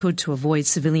to avoid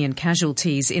civilian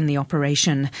casualties in the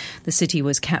operation. The city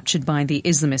was captured by the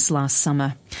Islamists last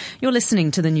summer. You're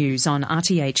listening to the news on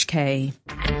RTHK.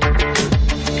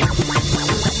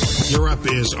 Europe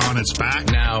is on its back.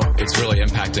 Now it's really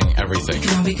impacting everything.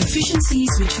 Economic efficiencies,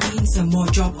 which means more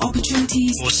job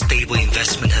opportunities. More stable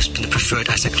investment has been the preferred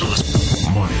asset class.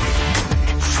 Money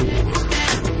for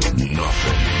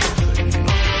nothing.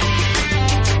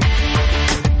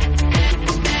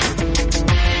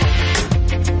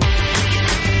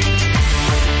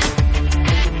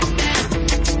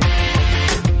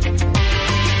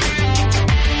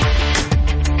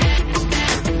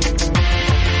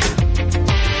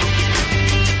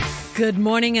 Good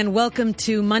morning and welcome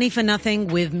to Money for Nothing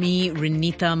with me,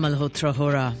 Renita Malhotra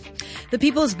Hora. The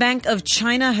People's Bank of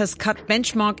China has cut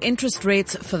benchmark interest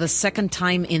rates for the second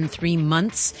time in 3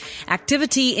 months.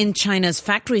 Activity in China's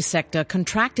factory sector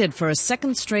contracted for a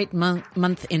second straight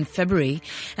month in February.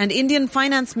 And Indian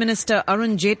Finance Minister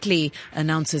Arun Jaitley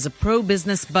announces a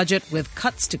pro-business budget with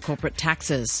cuts to corporate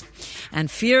taxes. And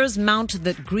fears mount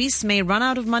that Greece may run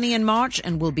out of money in March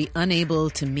and will be unable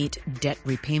to meet debt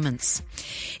repayments.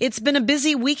 It's been a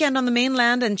busy weekend on the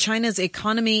mainland and China's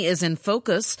economy is in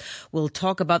focus. We'll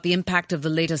talk about the impact of the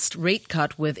latest rate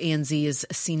cut with ANZ's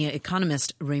senior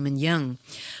economist Raymond Young.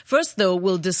 First, though,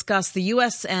 we'll discuss the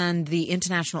U.S. and the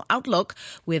international outlook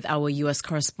with our U.S.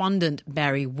 correspondent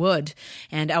Barry Wood.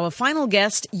 And our final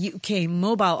guest, UK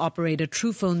mobile operator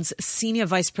Truephone's senior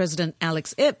vice president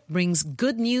Alex Ip, brings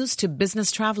good news to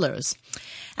business travelers.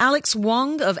 Alex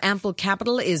Wong of Ample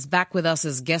Capital is back with us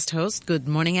as guest host. Good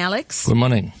morning, Alex. Good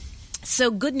morning.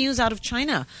 So good news out of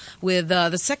China with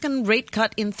the second rate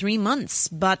cut in 3 months,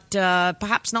 but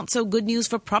perhaps not so good news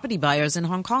for property buyers in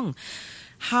Hong Kong.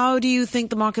 How do you think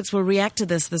the markets will react to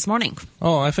this morning?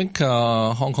 Oh, I think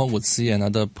Hong Kong would see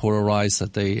another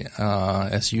polarized day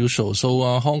as usual.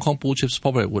 So Hong Kong blue chips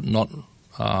probably would not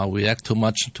react too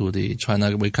much to the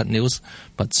China rate cut news,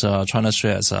 but China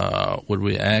shares would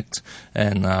react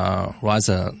and rise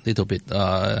a little bit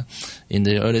in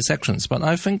the early sections. But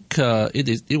I think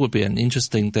it would be an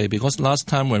interesting day because last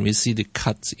time when we see the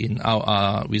cuts in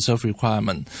our reserve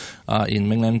requirement in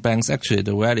mainland banks, actually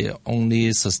the rally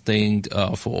only sustained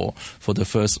for the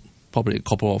first probably a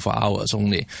couple of hours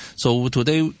only. So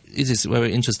today it is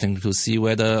very interesting to see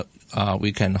whether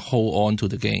we can hold on to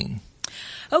the gain.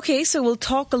 Okay, so we'll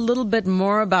talk a little bit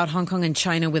more about Hong Kong and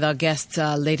China with our guests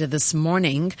later this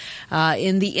morning.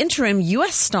 In the interim,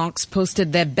 U.S. stocks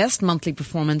posted their best monthly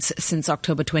performance since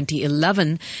October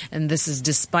 2011, and this is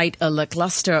despite a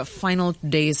lackluster final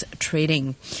day's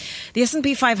trading. The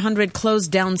S&P 500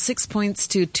 closed down 6 points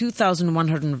to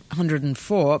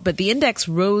 2,104, but the index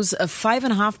rose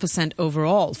 5.5%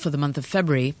 overall for the month of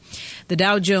February. The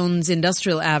Dow Jones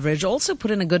Industrial Average also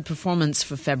put in a good performance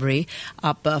for February,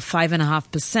 up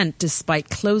 5.5%. Despite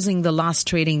closing the last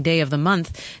trading day of the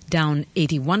month down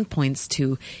 81 points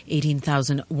to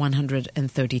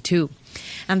 18,132.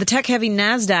 And the tech-heavy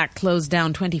Nasdaq closed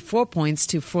down 24 points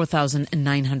to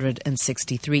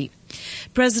 4,963.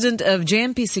 President of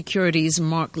JMP Securities,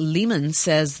 Mark Lehman,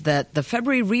 says that the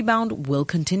February rebound will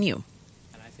continue.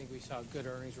 And I think we saw good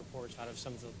earnings reports out of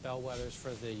some of the bellwethers for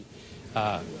the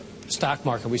stock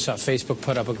market. We saw Facebook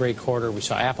put up a great quarter. We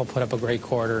saw Apple put up a great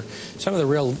quarter. Some of the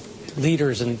real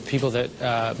leaders and people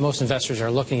that most investors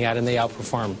are looking at, and they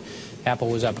outperformed. Apple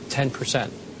was up 10%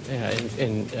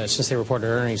 since they reported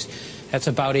earnings. That's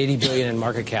about $80 billion in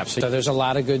market cap. So there's a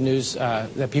lot of good news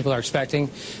that people are expecting,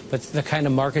 but the kind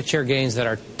of market share gains that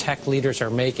our tech leaders are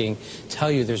making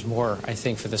tell you there's more, I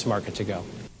think, for this market to go.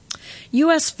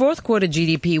 U.S. fourth quarter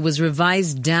GDP was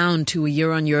revised down to a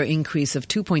year-on-year increase of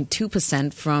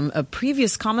 2.2% from a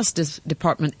previous Commerce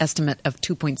Department estimate of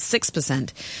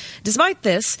 2.6%. Despite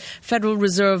this, Federal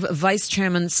Reserve Vice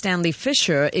Chairman Stanley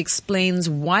Fischer explains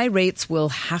why rates will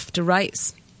have to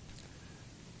rise.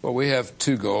 Well, we have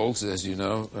two goals, as you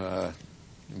know,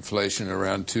 inflation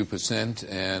around 2%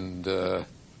 and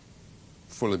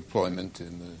full employment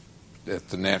at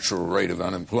the natural rate of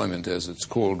unemployment, as it's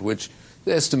called, which is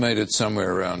estimated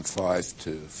somewhere around 5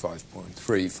 to 5.3,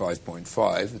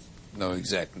 5.5, no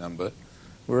exact number.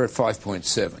 We're at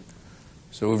 5.7.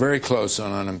 So we're very close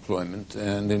on unemployment,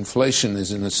 and inflation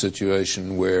is in a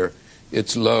situation where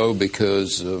it's low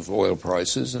because of oil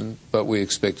prices, but we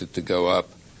expect it to go up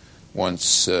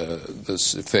once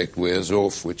this effect wears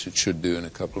off, which it should do in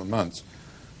a couple of months.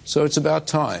 So it's about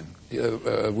time.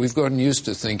 We've gotten used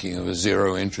to thinking of a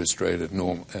zero interest rate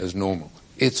as normal.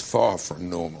 It's far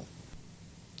from normal.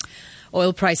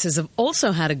 Oil prices have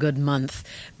also had a good month.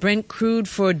 Brent crude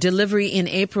for delivery in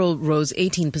April rose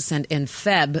 18% in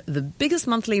Feb, the biggest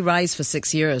monthly rise for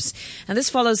 6 years. And this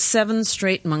follows 7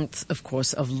 straight months, of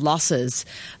course, of losses.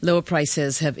 Lower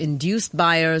prices have induced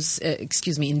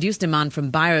demand from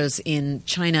buyers in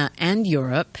China and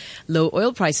Europe. Low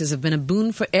oil prices have been a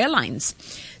boon for airlines.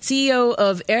 CEO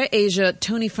of AirAsia,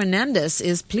 Tony Fernandes,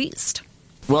 is pleased.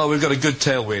 Well, we've got a good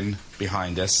tailwind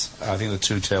behind us. I think the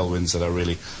two tailwinds that are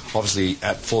really, obviously,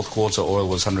 at fourth quarter, oil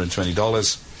was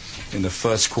 $120. In the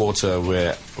first quarter,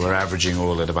 we're averaging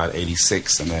oil at about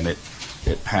 86, and then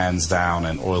it pans down.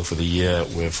 And oil for the year,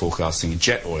 we're forecasting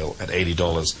jet oil at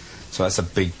 $80. So that's a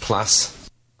big plus.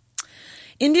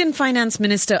 Indian Finance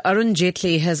Minister Arun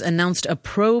Jaitley has announced a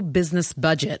pro-business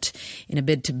budget. In a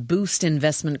bid to boost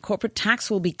investment, corporate tax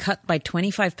will be cut by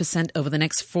 25% over the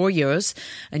next 4 years.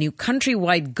 A new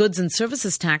countrywide goods and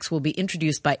services tax will be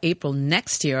introduced by April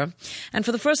next year. And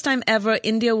for the first time ever,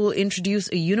 India will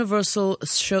introduce a universal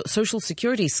social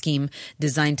security scheme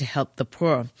designed to help the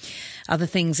poor. Other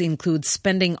things include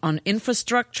spending on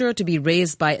infrastructure to be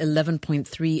raised by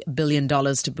 $11.3 billion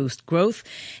to boost growth.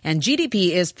 And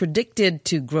GDP is predicted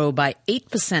to grow by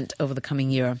 8% over the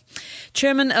coming year.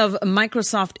 Chairman of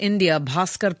Microsoft India,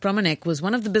 Bhaskar Pramanik, was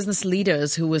one of the business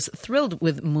leaders who was thrilled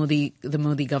with the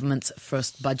Modi government's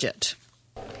first budget.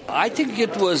 I think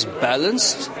it was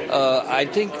balanced. I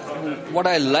think what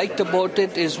I liked about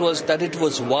it was that it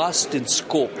was vast in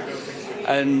scope.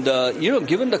 And,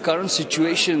 given the current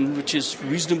situation, which is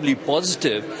reasonably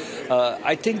positive,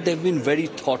 I think they've been very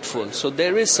thoughtful. So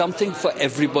there is something for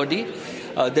everybody.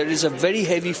 There is a very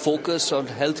heavy focus on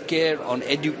healthcare, on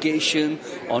education,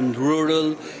 on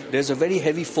rural. There's a very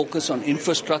heavy focus on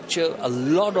infrastructure. A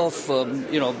lot of,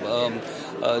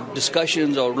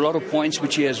 discussions or a lot of points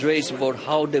which he has raised about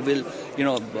how they will,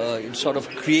 sort of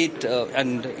create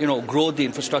and grow the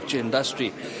infrastructure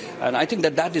industry. And I think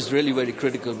that is really very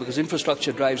critical because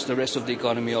infrastructure drives the rest of the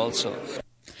economy also.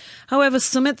 However,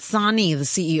 Sumit Sahni, the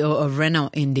CEO of Renault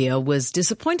India, was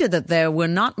disappointed that there were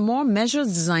not more measures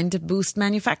designed to boost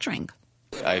manufacturing.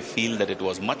 I feel that it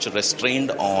was much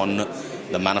restrained on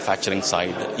the manufacturing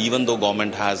side, even though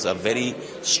government has a very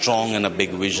strong and a big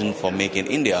vision for Make in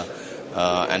India,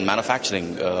 and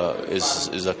manufacturing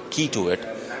is a key to it.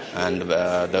 And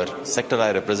the sector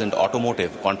I represent,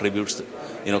 automotive, contributes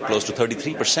close to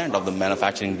 33% of the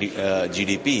manufacturing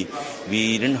GDP.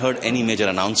 We didn't heard any major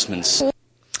announcements.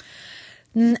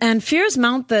 And fears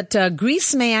mount that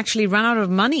Greece may actually run out of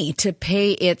money to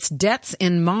pay its debts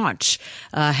in March.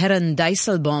 Heron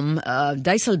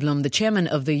Dijsselbloem, the chairman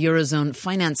of the Eurozone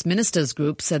Finance Ministers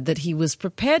Group, said that he was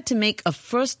prepared to make a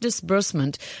first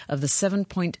disbursement of the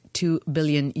 7.2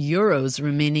 billion euros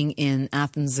remaining in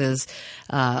Athens's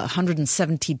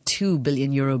 172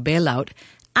 billion euro bailout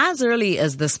as early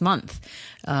as this month.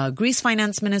 Greece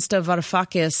Finance Minister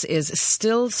Varoufakis is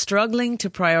still struggling to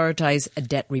prioritize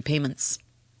debt repayments.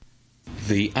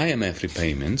 The IMF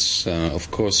repayments,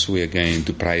 of course, we are going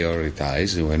to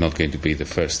prioritize. We're not going to be the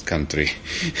first country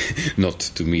not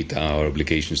to meet our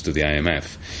obligations to the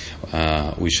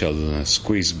IMF. We shall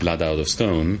squeeze blood out of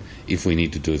stone if we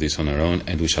need to do this on our own,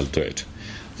 and we shall do it.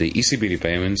 The ECB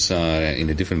repayments are in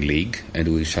a different league,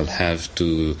 and we shall have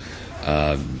to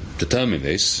determine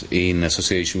this in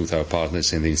association with our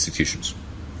partners and the institutions.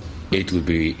 It would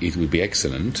be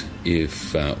excellent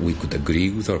if we could agree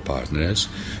with our partners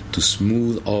to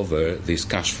smooth over this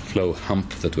cash flow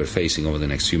hump that we're facing over the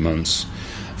next few months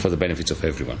for the benefits of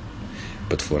everyone.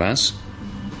 But for us,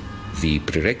 the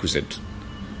prerequisite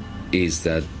is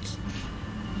that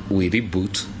we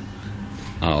reboot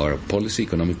our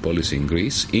economic policy in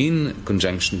Greece in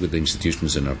conjunction with the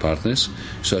institutions and our partners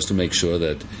so as to make sure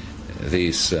that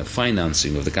this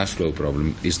financing of the cash flow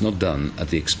problem is not done at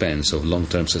the expense of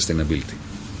long-term sustainability.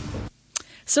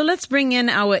 So let's bring in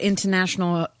our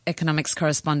international economics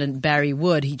correspondent, Barry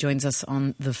Wood. He joins us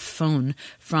on the phone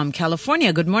from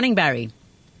California. Good morning, Barry.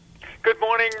 Good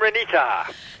morning,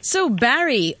 Renita. So,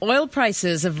 Barry, oil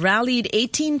prices have rallied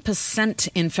 18%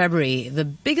 in February, the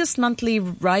biggest monthly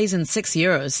rise in 6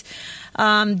 years.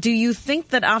 Do you think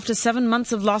that after 7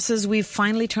 months of losses, we've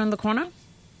finally turned the corner?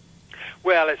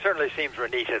 Well, it certainly seems,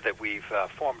 Renita, that we've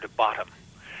formed a bottom.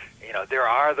 There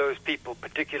are those people,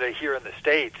 particularly here in the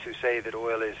States, who say that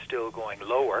oil is still going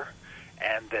lower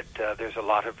and that there's a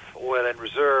lot of oil in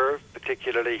reserve,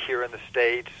 particularly here in the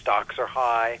States. Stocks are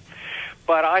high.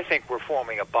 But I think we're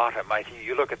forming a bottom. I think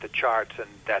you look at the charts and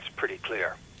that's pretty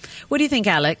clear. What do you think,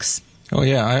 Alex? Oh,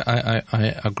 yeah,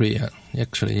 I agree,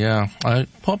 actually, yeah.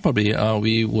 Probably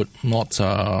we would not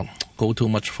go too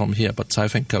much from here, but I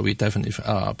think we definitely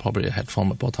probably had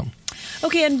from a bottom.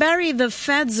 Okay, and Barry, the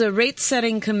Fed's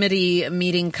rate-setting committee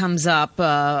meeting comes up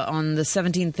on the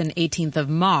 17th and 18th of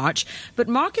March, but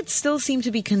markets still seem to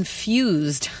be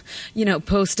confused,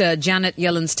 post Janet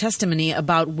Yellen's testimony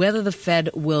about whether the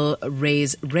Fed will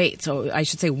raise rates, or I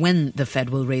should say when the Fed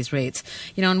will raise rates.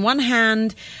 On one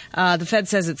hand, the Fed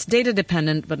says it's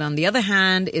data-dependent, but on the other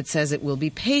hand, it says it will be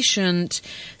patient.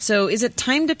 So is it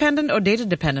time-dependent or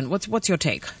data-dependent? What's your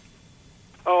take?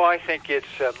 Oh, I think it's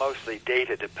mostly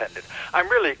data dependent. I'm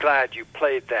really glad you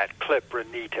played that clip,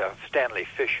 Renita, of Stanley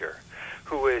Fischer,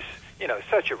 who is,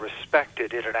 such a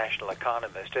respected international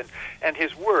economist. And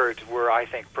his words were, I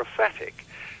think, prophetic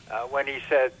when he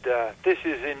said, this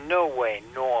is in no way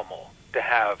normal to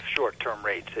have short-term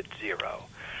rates at zero.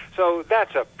 So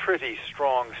that's a pretty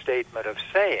strong statement of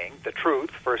saying the truth,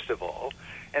 first of all,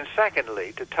 and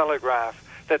secondly, to telegraph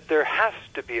that there has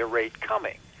to be a rate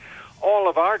coming. All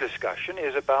of our discussion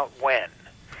is about when.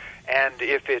 And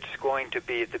if it's going to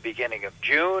be at the beginning of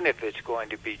June, if it's going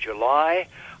to be July,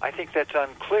 I think that's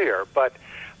unclear. But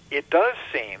it does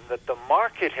seem that the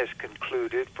market has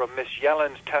concluded from Ms.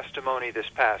 Yellen's testimony this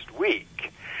past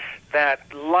week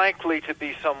that likely to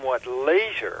be somewhat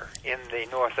later in the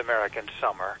North American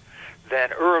summer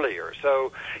than earlier.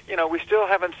 So, we still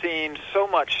haven't seen so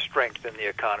much strength in the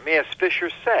economy. As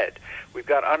Fisher said, we've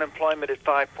got unemployment at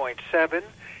 5.7.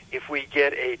 If we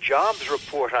get a jobs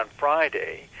report on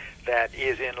Friday that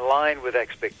is in line with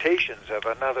expectations of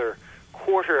another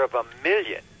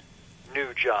 250,000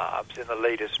 new jobs in the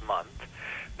latest month,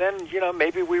 then,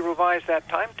 maybe we revise that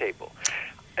timetable.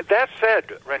 That said,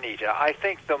 Renita, I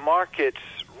think the markets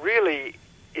really,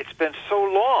 it's been so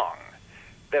long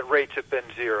that rates have been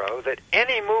zero that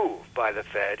any move by the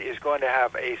Fed is going to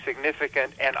have a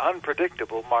significant and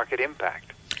unpredictable market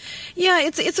impact. Yeah,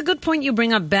 it's a good point you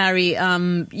bring up, Barry,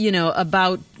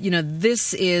 about,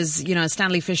 this is, as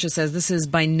Stanley Fischer says, this is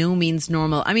by no means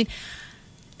normal. I mean,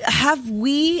 have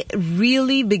we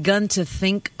really begun to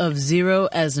think of zero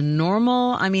as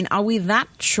normal? I mean, are we that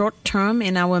short-term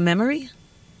in our memory?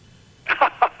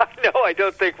 No, I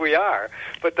don't think we are.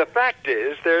 But the fact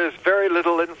is there's very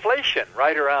little inflation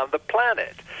right around the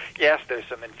planet. Yes, there's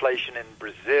some inflation in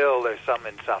Brazil, there's some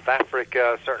in South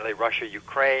Africa, certainly Russia,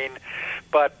 Ukraine.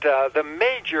 But the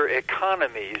major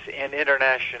economies in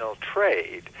international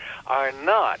trade are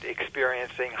not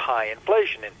experiencing high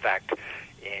inflation. In fact,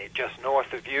 just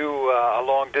north of you, a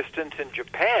long distance in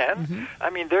Japan,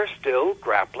 I mean, they're still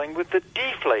grappling with the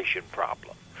deflation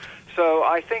problem. So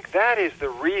I think that is the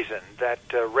reason that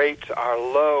rates are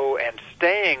low and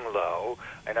staying low,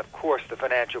 and of course the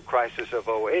financial crisis of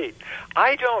 2008.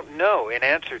 I don't know, in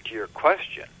answer to your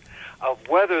question, of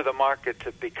whether the markets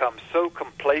have become so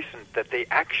complacent that they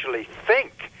actually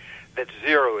think that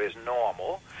zero is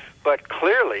normal. But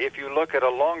clearly, if you look at a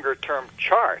longer-term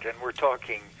chart, and we're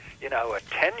talking, a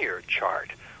 10-year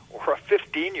chart or a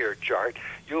 15-year chart,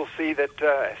 you'll see that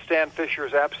Stan Fischer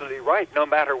is absolutely right. No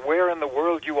matter where in the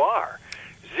world you are,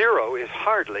 zero is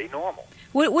hardly normal.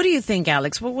 What do you think,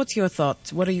 Alex? What's your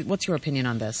thoughts? What's your opinion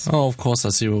on this? Oh, of course,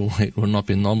 a zero rate will not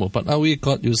be normal, but we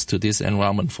got used to this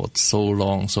environment for so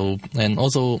long. And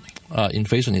also,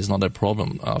 inflation is not a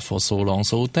problem for so long.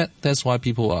 So that's why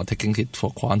people are taking it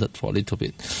for granted for a little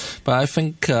bit. But I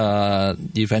think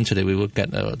eventually we will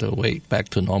get the rate back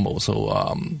to normal.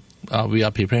 So we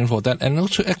are preparing for that. And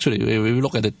actually, when we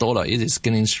look at the dollar, it is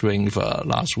gaining strength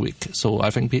last week. So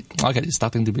I think the market is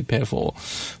starting to prepare for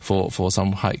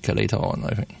some hike later on,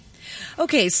 I think.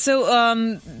 Okay,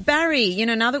 so Barry,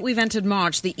 now that we've entered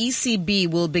March, the ECB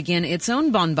will begin its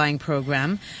own bond buying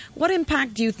program. What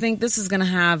impact do you think this is going to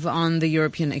have on the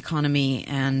European economy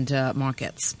and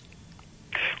markets?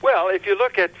 Well, if you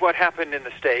look at what happened in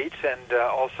the States and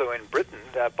also in Britain,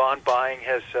 bond buying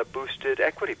has boosted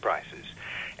equity prices.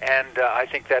 And I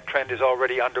think that trend is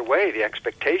already underway. The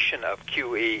expectation of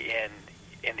QE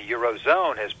in the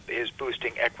Eurozone is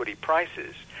boosting equity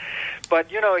prices.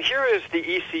 But, here is the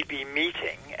ECB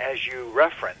meeting, as you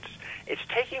reference. It's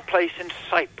taking place in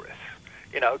Cyprus,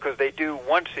 because they do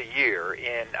once a year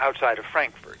outside of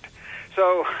Frankfurt.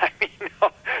 So,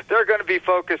 they're going to be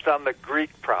focused on the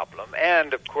Greek problem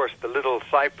and, of course, the little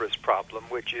Cyprus problem,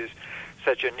 which is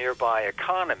such a nearby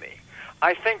economy.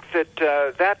 I think that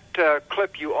that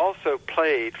clip you also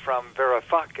played from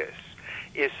Varoufakis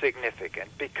is significant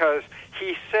because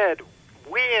he said,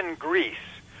 we in Greece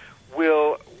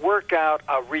will work out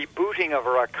a rebooting of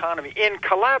our economy in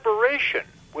collaboration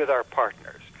with our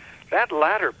partners. That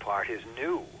latter part is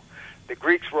new. The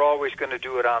Greeks were always going to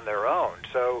do it on their own.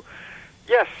 So,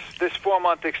 yes, this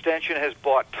 4-month extension has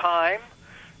bought time.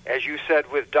 As you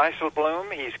said with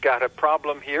Dijsselbloem, he's got a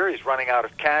problem here. He's running out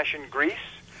of cash in Greece.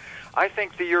 I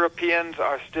think the Europeans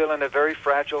are still in a very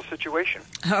fragile situation.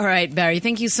 All right, Barry,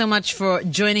 thank you so much for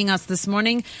joining us this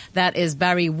morning. That is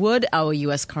Barry Wood, our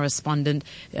U.S. correspondent,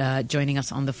 joining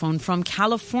us on the phone from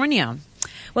California.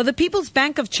 Well, the People's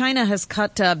Bank of China has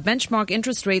cut benchmark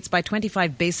interest rates by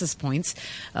 25 basis points.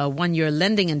 One-year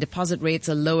lending and deposit rates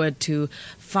are lowered to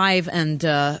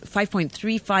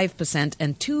 5.35%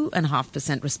 and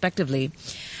 2.5% respectively.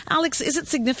 Alex, is it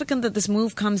significant that this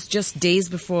move comes just days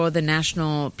before the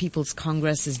National People's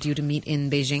Congress is due to meet in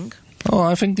Beijing? Oh,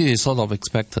 I think this is sort of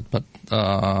expected, but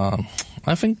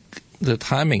I think the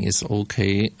timing is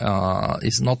okay.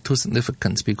 It's not too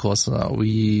significant because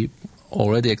we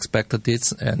already expected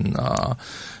it, and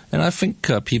I think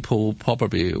people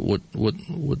probably would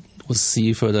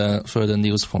see further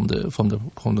news from the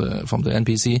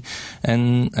NPC,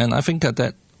 and I think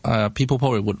that people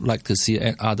probably would like to see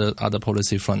other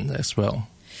policy front as well.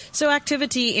 So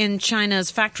activity in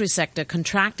China's factory sector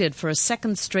contracted for a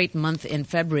second straight month in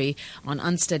February on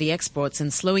unsteady exports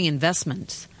and slowing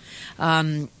investment.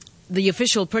 The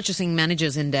official Purchasing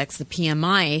Managers Index, the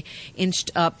PMI, inched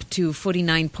up to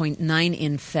 49.9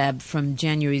 in Feb from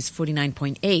January's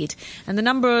 49.8. And the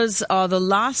numbers are the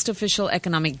last official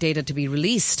economic data to be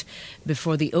released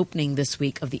before the opening this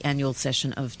week of the annual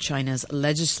session of China's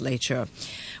legislature,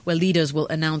 where leaders will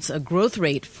announce a growth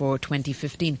rate for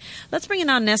 2015. Let's bring in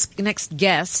our next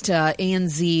guest,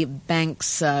 ANZ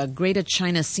Bank's Greater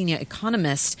China senior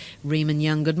economist, Raymond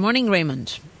Young. Good morning,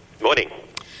 Raymond. Morning.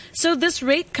 So this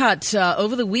rate cut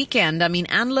over the weekend, I mean,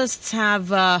 analysts have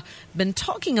been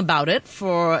talking about it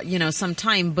for, some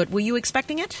time, but were you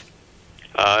expecting it?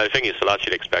 I think it's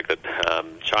largely expected.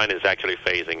 China is actually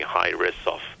facing high risk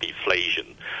of deflation.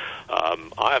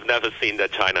 I have never seen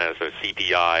that China has a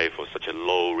CPI for such a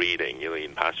low reading, in the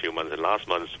past few months. And last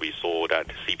month we saw that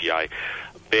CPI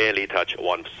barely touched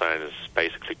 1%, it's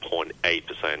basically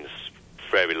 0.8%,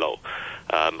 very low.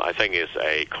 I think it's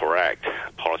a correct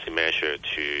policy measure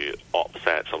to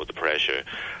offset some of the pressure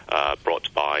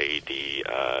brought by the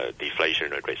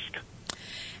deflationary risk.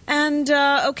 And,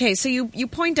 okay, so you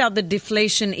point out that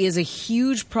deflation is a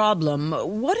huge problem.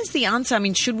 What is the answer? I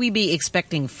mean, should we be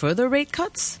expecting further rate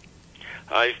cuts?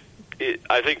 I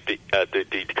think the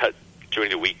cut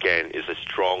during the weekend is a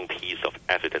strong piece of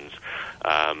evidence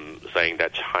saying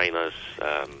that China's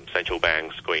central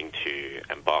bank is going to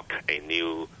embark a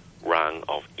new round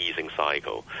of easing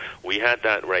cycle. We had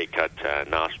that rate cut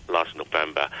last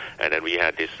November, and then we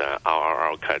had this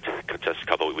RRR cut just a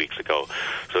couple of weeks ago.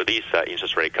 So these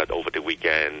interest rate cut over the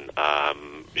weekend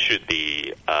should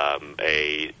be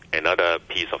another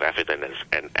piece of evidence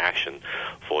and action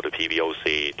for the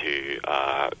PBOC to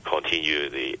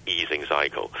continue the easing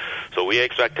cycle. So we're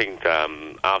expecting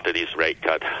after this rate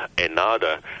cut,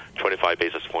 another 25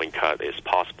 basis point cut is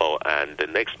possible, and the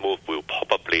next move will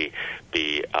probably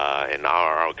be an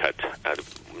RRR cut,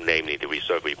 namely the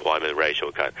reserve requirement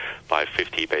ratio cut by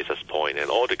 50 basis point. And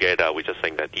altogether, we just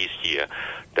think that this year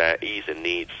there is a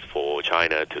need for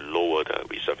China to lower the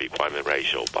reserve requirement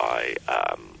ratio by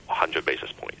 100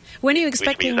 basis points. When are you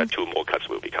expecting? Which means that two more cuts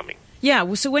will be coming.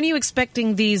 Yeah, so when are you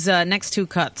expecting these next two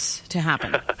cuts to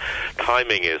happen?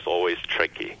 Timing is always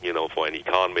tricky. For an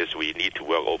economist, we need to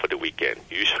work over the weekend.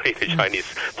 Usually the Chinese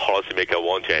policymaker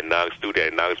want to do the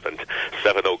announcement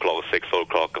 7 o'clock, 6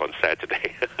 o'clock on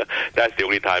Saturday. That's the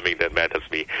only timing that matters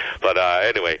to me. But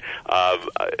anyway,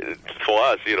 for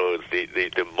us,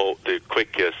 the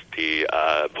quickest the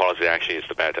policy action is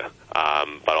the better.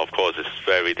 But of course, it's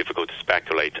very difficult to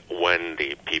speculate when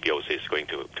the PBOC is going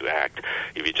to act.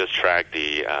 If you just track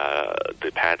the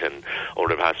pattern over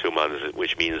the past few months,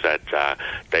 which means that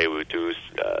they will do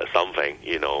something,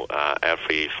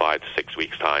 every 5 to 6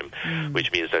 weeks' time,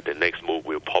 which means that the next move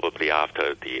will probably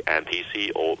after the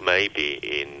NPC or maybe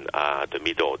in the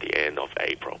middle or the end of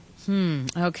April.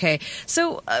 Okay.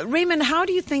 So, Raymond, how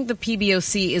do you think the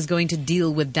PBOC is going to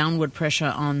deal with downward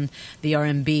pressure on the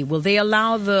RMB? Will they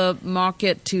allow the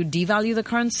market to devalue the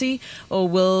currency, or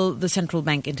will the central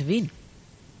bank intervene?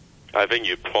 I think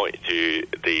you point to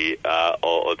the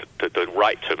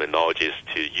right terminology is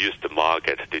to use the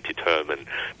market to determine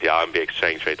the RMB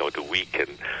exchange rate or to weaken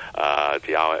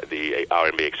the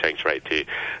RMB exchange rate.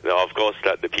 Now, of course,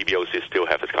 that the PBOC still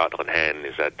have a card on hand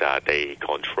is that they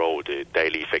control the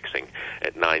daily fixing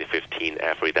at 9:15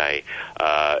 every day.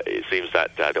 It seems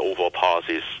that the overall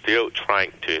policy is still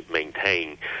trying to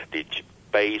maintain the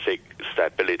basic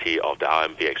stability of the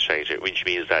RMB exchange rate, which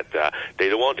means that they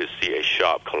don't want to see a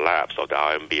sharp collapse of the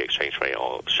RMB exchange rate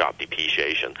or sharp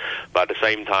depreciation. But at the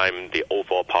same time, the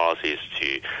overall policy is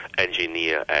to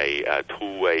engineer a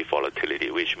two-way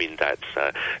volatility, which means that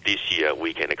this year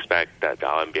we can expect that the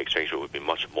RMB exchange rate will be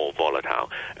much more volatile,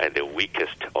 and the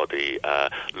weakest or the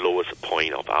lowest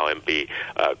point of RMB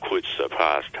could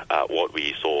surpass what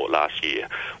we saw last year,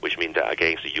 which means that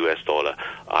against the US dollar,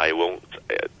 I won't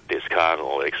discount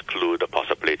or exclude the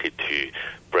possibility to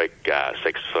break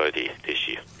 630 this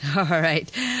year. All right.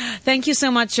 Thank you so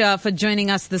much for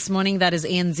joining us this morning. That is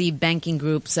ANZ Banking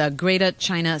Group's Greater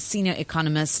China Senior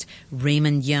Economist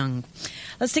Raymond Young.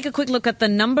 Let's take a quick look at the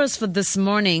numbers for this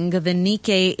morning. The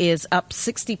Nikkei is up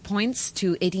 60 points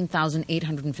to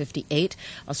 18,858.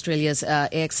 Australia's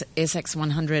ASX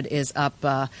 100 is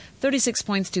up 36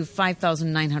 points to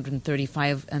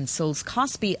 5,935. And Seoul's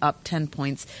Kospi up 10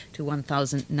 points to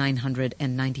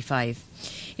 1,995.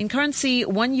 In currency,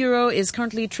 €1 is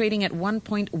currently trading at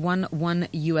 1.11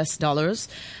 US dollars.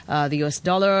 The US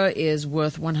dollar is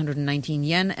worth 119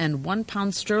 yen, and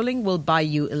 £1 sterling will buy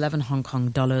you 11 Hong Kong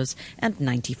dollars and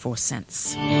 94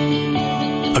 cents.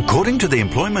 According to the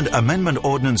Employment Amendment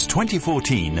Ordinance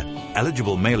 2014,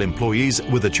 eligible male employees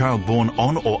with a child born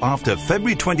on or after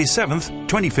February 27th,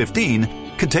 2015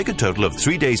 can take a total of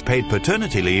 3 days paid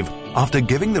paternity leave after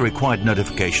giving the required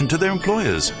notification to their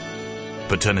employers.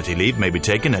 Paternity leave may be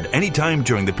taken at any time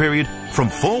during the period from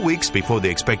 4 weeks before the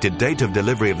expected date of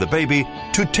delivery of the baby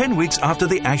to 10 weeks after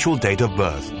the actual date of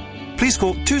birth. Please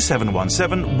call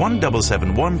 2717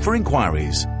 1771 for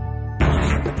inquiries.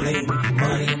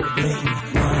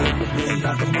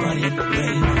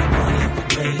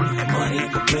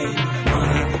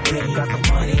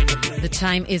 The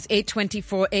time is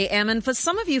 8:24 a.m. and for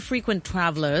some of you frequent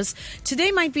travelers,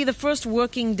 today might be the first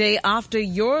working day after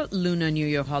your Lunar New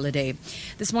Year holiday.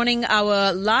 This morning,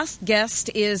 our last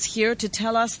guest is here to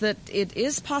tell us that it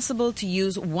is possible to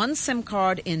use one SIM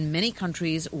card in many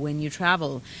countries when you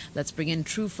travel. Let's bring in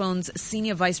TruePhone's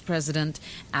Senior Vice President,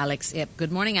 Alex Ip.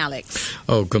 Good morning, Alex.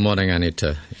 Oh, good morning,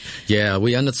 Anita. Yeah,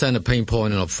 we understand the pain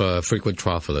point of frequent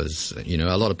travelers. You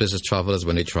know, a lot of business travelers,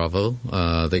 when they travel,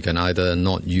 they can either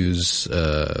not use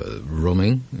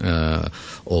roaming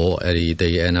or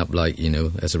they end up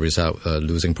as a result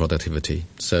losing productivity.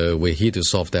 So we're here to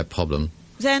solve that problem.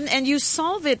 And you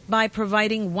solve it by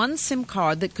providing one SIM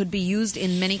card that could be used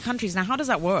in many countries. Now, how does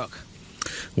that work?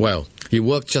 Well, it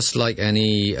works just like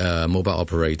any mobile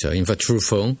operator. In fact,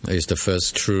 TruePhone is the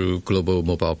first true global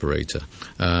mobile operator.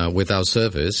 With our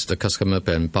service, the customer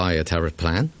can buy a tariff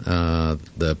plan.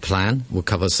 The plan will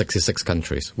cover 66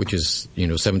 countries, which is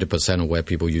 70% of where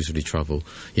people usually travel.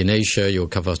 In Asia, you'll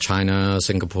cover China,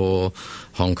 Singapore,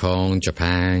 Hong Kong,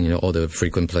 Japan, all the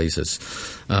frequent places.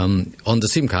 On the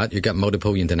SIM card, you get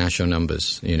multiple international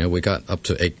numbers. We got up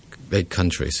to 8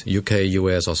 countries, UK,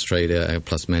 US, Australia,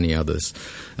 plus many others.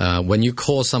 When you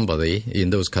call somebody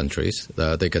in those countries,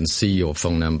 they can see your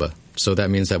phone number. So that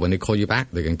means that when they call you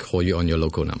back, they can call you on your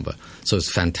local number. So it's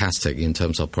fantastic in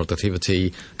terms of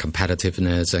productivity,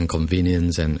 competitiveness, and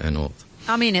convenience and all.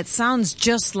 I mean, it sounds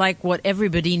just like what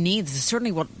everybody needs. It's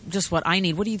certainly just what I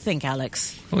need. What do you think,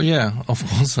 Alex? Oh, yeah, of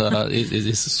course.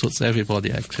 It suits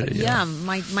everybody, actually. Yeah,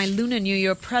 my Lunar New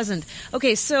Year present.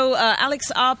 Okay, so, Alex,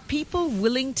 are people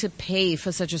willing to pay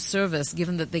for such a service,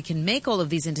 given that they can make all of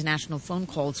these international phone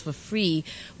calls for free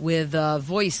with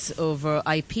voice over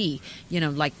IP,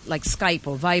 like Skype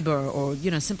or Viber or,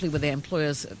 simply with their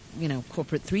employer's,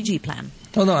 corporate 3G plan?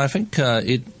 Oh, no, I think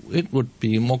it would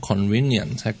be more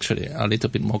convenient, actually, a little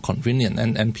bit more convenient.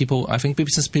 And people, I think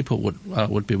business people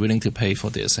would be willing to pay for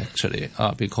this, actually,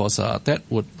 because that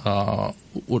would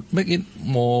make it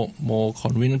more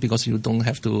convenient because you don't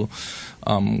have to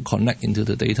connect into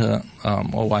the data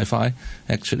or Wi-Fi,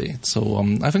 actually. So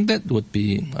I think that would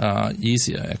be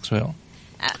easier as well.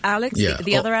 Alex, yeah.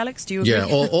 the other Alex, do you agree? Yeah,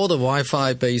 all the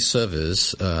Wi-Fi-based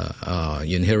servers are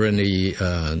inherently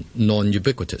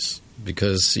non-ubiquitous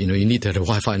because, you need a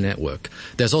Wi-Fi network.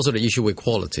 There's also the issue with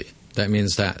quality. That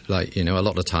means that, a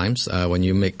lot of times when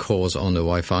you make calls on the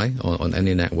Wi-Fi, on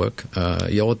any network,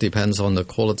 it all depends on the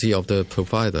quality of the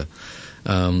provider.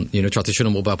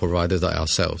 Traditional mobile providers like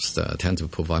ourselves tend to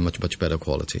provide much, much better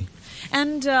quality.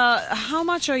 And how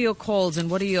much are your calls and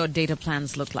what do your data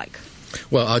plans look like?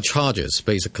 Well, our charges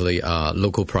basically are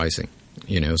local pricing.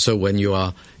 So when you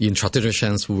are in traditional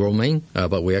sense roaming,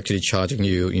 but we're actually charging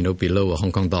you, below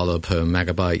Hong Kong dollar per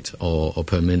megabyte or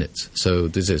per minute. So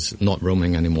this is not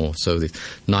roaming anymore. So the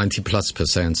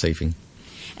 90+% saving.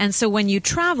 And so when you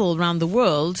travel around the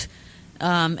world,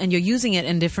 and you're using it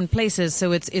in different places.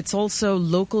 So it's also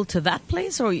local to that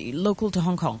place or local to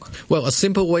Hong Kong? Well, a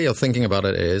simple way of thinking about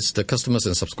it is the customers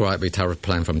can subscribe a tariff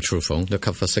plan from Truephone. They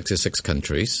cover 66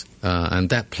 countries. And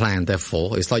that plan,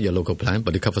 therefore, is like your local plan,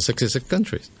 but it covers 66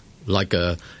 countries. Like,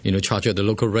 charge at the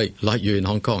local rate, like you're in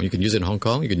Hong Kong. You can use it in Hong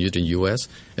Kong, you can use it in the US,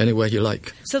 anywhere you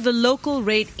like. So the local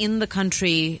rate in the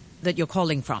country that you're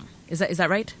calling from, is that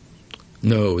right?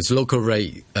 No, it's local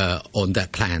rate on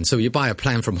that plan. So you buy a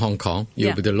plan from Hong Kong,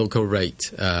 you'll be the local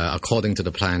rate according to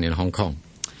the plan in Hong Kong.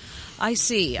 I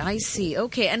see.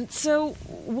 Okay, and so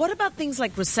what about things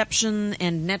like reception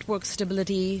and network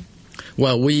stability?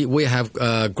 Well, we have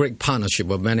a great partnership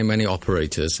with many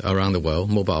operators around the world,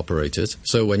 mobile operators.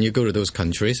 So when you go to those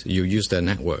countries, you use their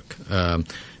network.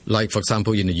 Like, for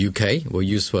example, in the UK, we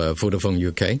use Vodafone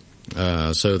UK.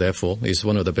 So therefore, it's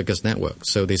one of the biggest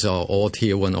networks. So these are all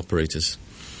Tier 1 operators.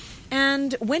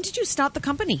 And when did you start the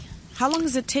company? How long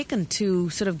has it taken to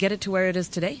sort of get it to where it is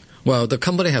today? Well, the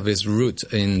company have its root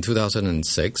in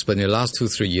 2006, but in the last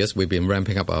 2-3 years, we've been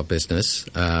ramping up our business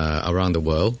around the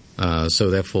world.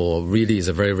 So therefore, really is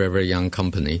a very young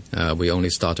company. We only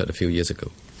started a few years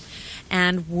ago.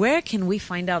 And where can we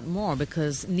find out more?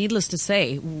 Because needless to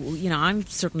say, I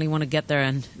certainly want to get there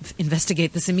and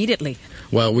investigate this immediately.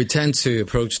 Well, we tend to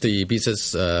approach the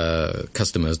business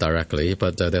customers directly,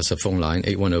 but there's a phone line,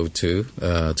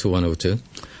 8102-2102.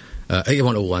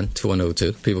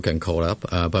 8101-2102. People can call up,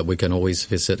 but we can always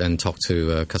visit and talk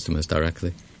to customers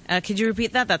directly. Could you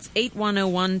repeat that? That's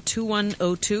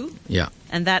 8101-2102? Yeah.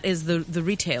 And that is the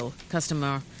retail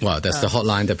customer? Well, that's the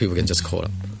hotline that people can just call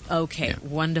up. Okay,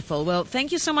 wonderful. Well,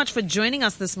 thank you so much for joining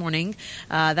us this morning.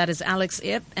 That is Alex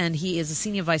Ip, and he is a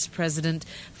Senior Vice President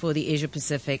for the Asia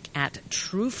Pacific at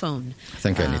Truephone.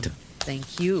 Thank you, Anita.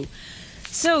 Thank you.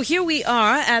 So here we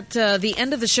are at the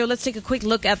end of the show. Let's take a quick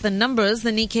look at the numbers.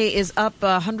 The Nikkei is up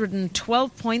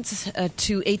 112 points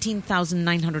to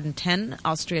 18,910.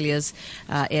 Australia's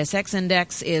ASX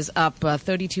index is up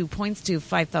 32 points to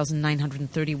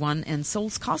 5,931. And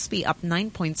Seoul's Kospi up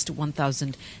 9 points to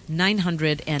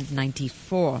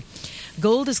 1,994.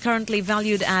 Gold is currently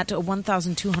valued at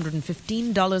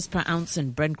 $1,215 per ounce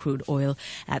and Brent crude oil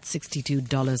at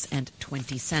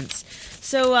 $62.20.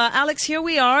 So, Alex, here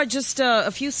we are, just a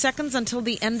few seconds until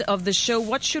the end of the show.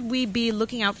 What should we be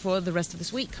looking out for the rest of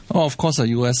this week? Oh, of course, the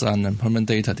U.S. unemployment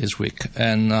data this week.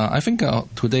 And I think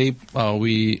today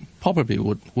we probably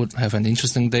would have an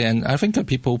interesting day. And I think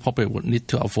people probably would need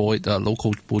to avoid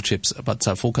local blue chips, but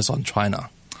focus on China.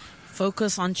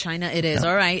 Focus on China it is. Yeah.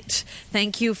 All right.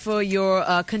 Thank you for your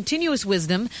continuous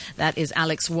wisdom. That is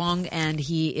Alex Wong, and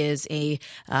he is a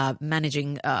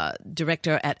managing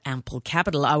director at Ample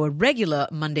Capital, our regular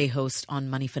Monday host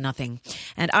on Money for Nothing.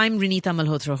 And I'm Renita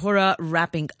Malhotra Hora,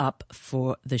 wrapping up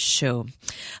for the show.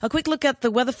 A quick look at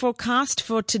the weather forecast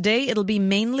for today. It'll be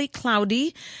mainly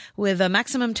cloudy with a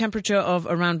maximum temperature of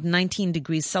around 19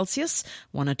 degrees Celsius,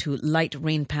 1 or 2 light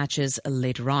rain patches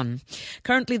later on.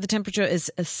 Currently, the temperature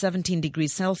is 17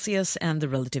 degrees Celsius and the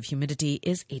relative humidity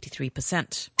is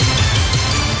 83%.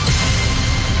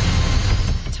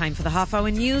 Time for the half-hour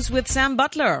news with Sam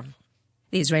Butler.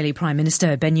 The Israeli Prime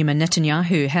Minister Benjamin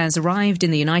Netanyahu has arrived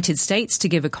in the United States to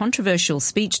give a controversial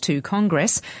speech to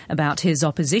Congress about his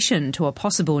opposition to a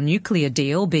possible nuclear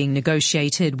deal being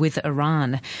negotiated with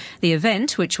Iran. The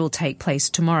event, which will take place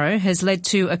tomorrow, has led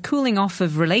to a cooling off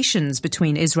of relations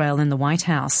between Israel and the White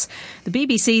House. The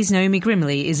BBC's Naomi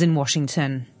Grimley is in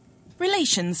Washington.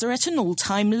 Relations are at an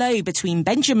all-time low between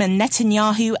Benjamin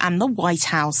Netanyahu and the White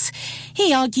House.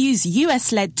 He argues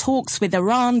US-led talks with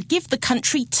Iran give the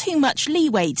country too much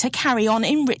leeway to carry on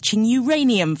enriching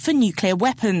uranium for nuclear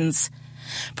weapons.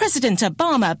 President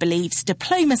Obama believes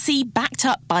diplomacy backed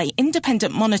up by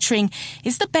independent monitoring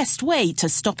is the best way to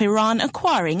stop Iran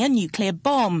acquiring a nuclear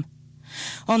bomb.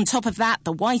 On top of that,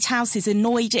 the White House is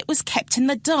annoyed it was kept in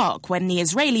the dark when the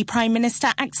Israeli Prime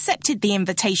Minister accepted the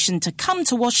invitation to come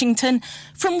to Washington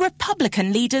from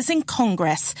Republican leaders in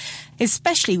Congress,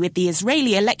 especially with the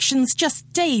Israeli elections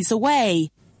just days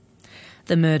away.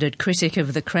 The murdered critic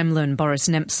of the Kremlin, Boris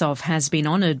Nemtsov, has been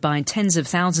honoured by tens of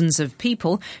thousands of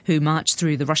people who marched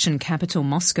through the Russian capital,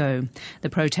 Moscow. The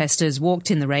protesters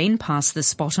walked in the rain past the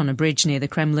spot on a bridge near the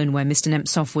Kremlin where Mr.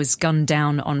 Nemtsov was gunned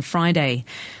down on Friday.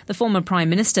 The former Prime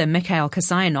Minister, Mikhail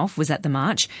Kasyanov, was at the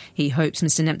march. He hopes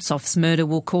Mr. Nemtsov's murder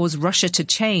will cause Russia to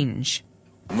change.